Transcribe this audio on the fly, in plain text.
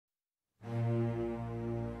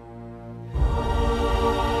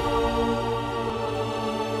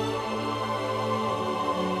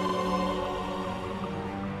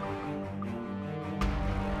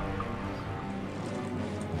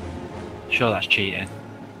sure that's cheating.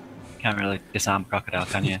 Can't really disarm a crocodile,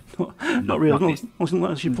 can you? Not really. Not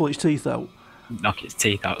unless you pull its teeth out. Knock its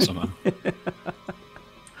teeth out somehow.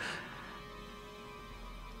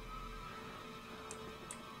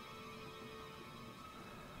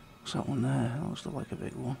 What's that one there? That looks like a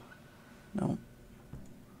big one. No.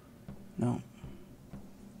 No.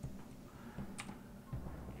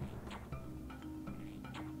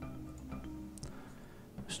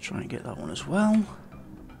 Let's try and get that one as well.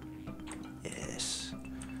 Yes.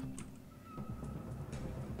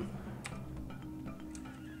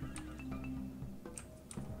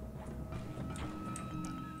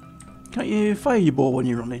 Can't you fire your bow when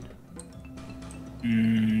you're running?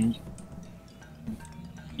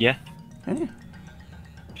 Yeah. Can you?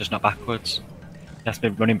 Just not backwards. It has to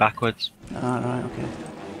be running backwards. Ah, right, okay.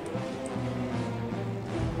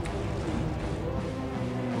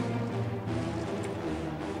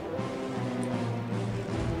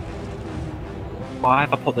 Why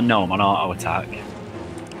have I put the gnome on auto attack?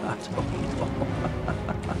 I don't know.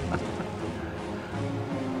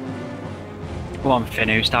 Go on,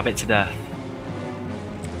 Finnu, stab it to death.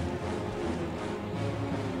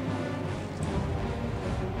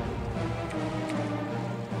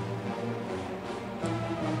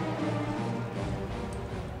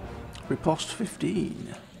 Riposte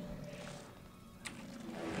 15.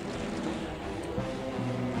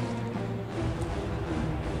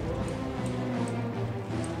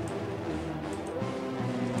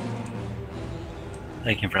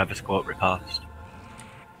 Taking forever to quote riposte.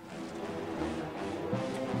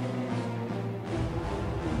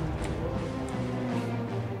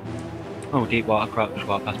 Oh, deep water croc just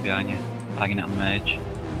walked past behind you, banging it on the mage.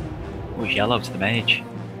 Oh, it's yellow to the mage.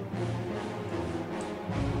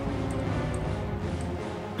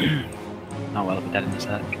 Oh well, I'll be dead in a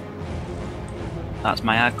sec. That's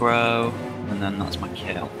my aggro, and then that's my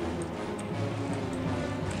kill.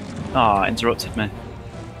 Oh, it interrupted me.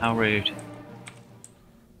 How rude.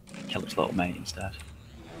 Kill its little mate instead.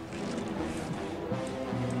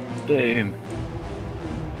 Boom.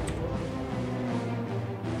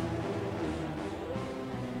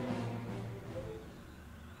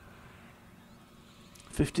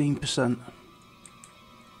 %15%.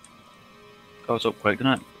 Goes up quick,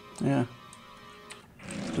 doesn't it? Yeah.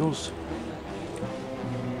 It does.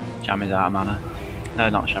 Shammy's out of mana. No,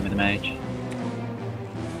 not Shammy the mage.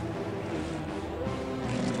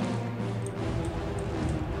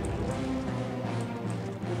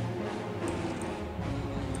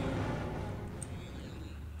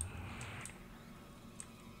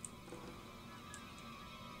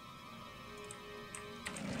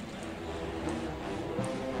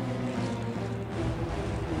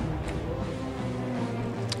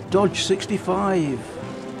 Dodge 65.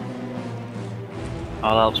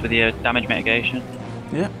 All helps with your damage mitigation.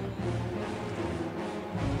 Yeah.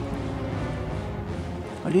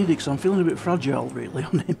 I need it because I'm feeling a bit fragile, really,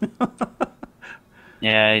 on him.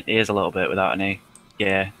 Yeah, he is a little bit without any.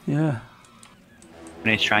 Yeah. Yeah.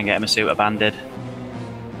 We need to try and get him a suit banded.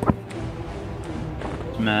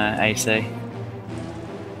 Some AC.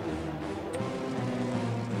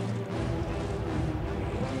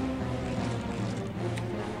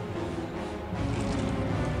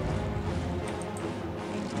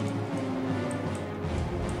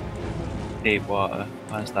 Deep water.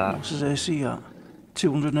 Where's that? What's his AC at?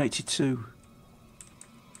 282.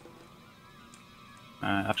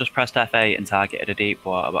 I've just pressed F8 and targeted a deep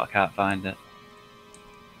water, but I can't find it.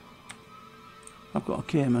 I've got a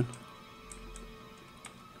Cayman.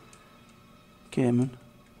 Cayman.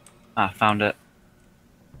 Ah, found it.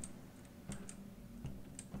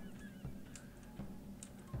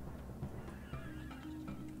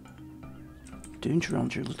 Doom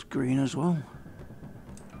Tarantula looks green as well.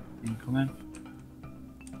 Incoming.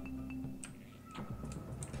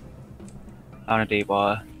 Found a deep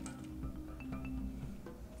water.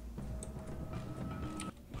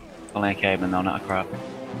 Only a caveman though, not a croc.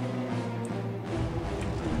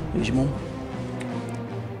 Here's your mum.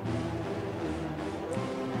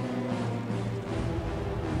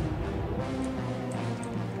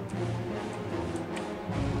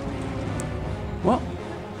 What?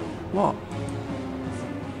 What?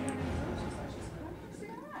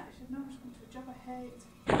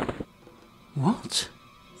 What?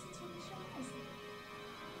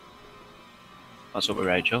 What's up with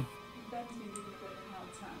Rachel?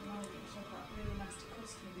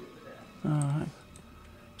 Alright.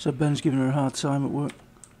 So Ben's giving her a hard time at work.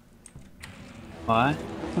 Why?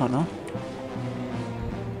 I don't know.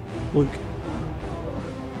 Luke.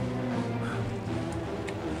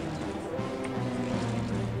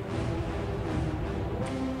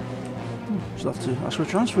 She'll have to ask for a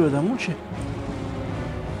transfer then, won't she?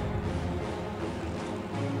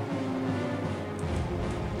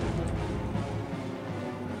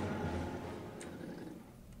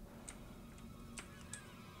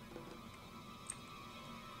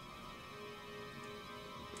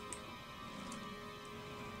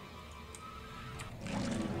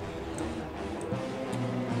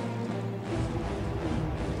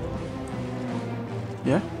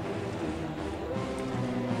 Yeah?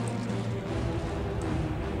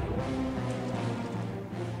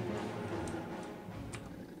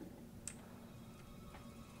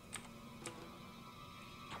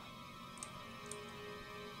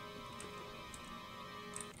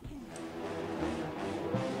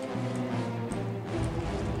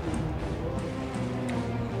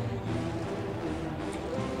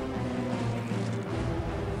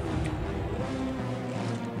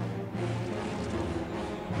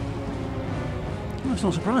 It's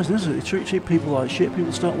not surprising, is it? They treat people like shit,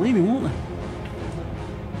 people start leaving, won't they?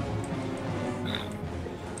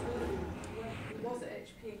 He was at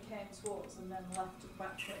HP and came to us and then left to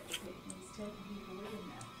back to HP and he's taking people with him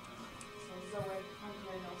now. So Zoe,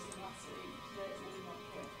 Andrea and Austin last week, today's leaving on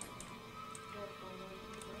quick.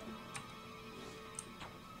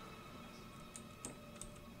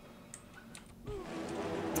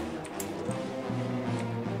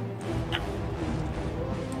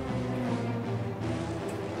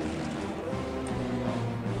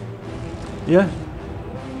 Yeah?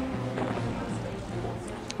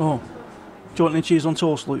 Oh. Do you want any cheese on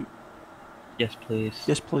toast, Luke? Yes, please.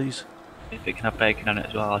 Yes, please. If it can have bacon on it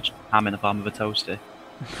as well, I'll just ham in the form of a toasty.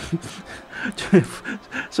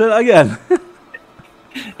 Say that again.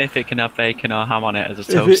 If it can have bacon or ham on it as a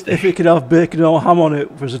toasty. If it can have bacon or ham on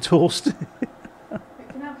it as a toast. It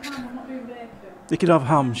can have ham, I'm not doing bacon. It can have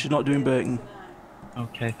ham, she's not doing bacon.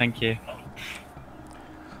 Okay, thank you.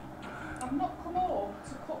 I've not come home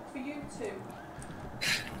to cook for you two.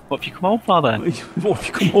 What have you come home for then? What have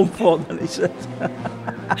you come home for then, he said.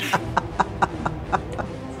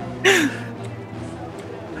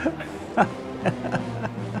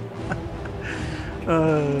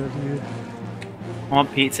 Oh dear. I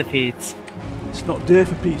want pizza feeds. It's not day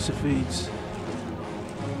for pizza feeds.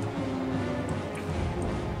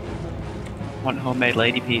 I want homemade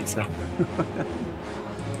lady pizza.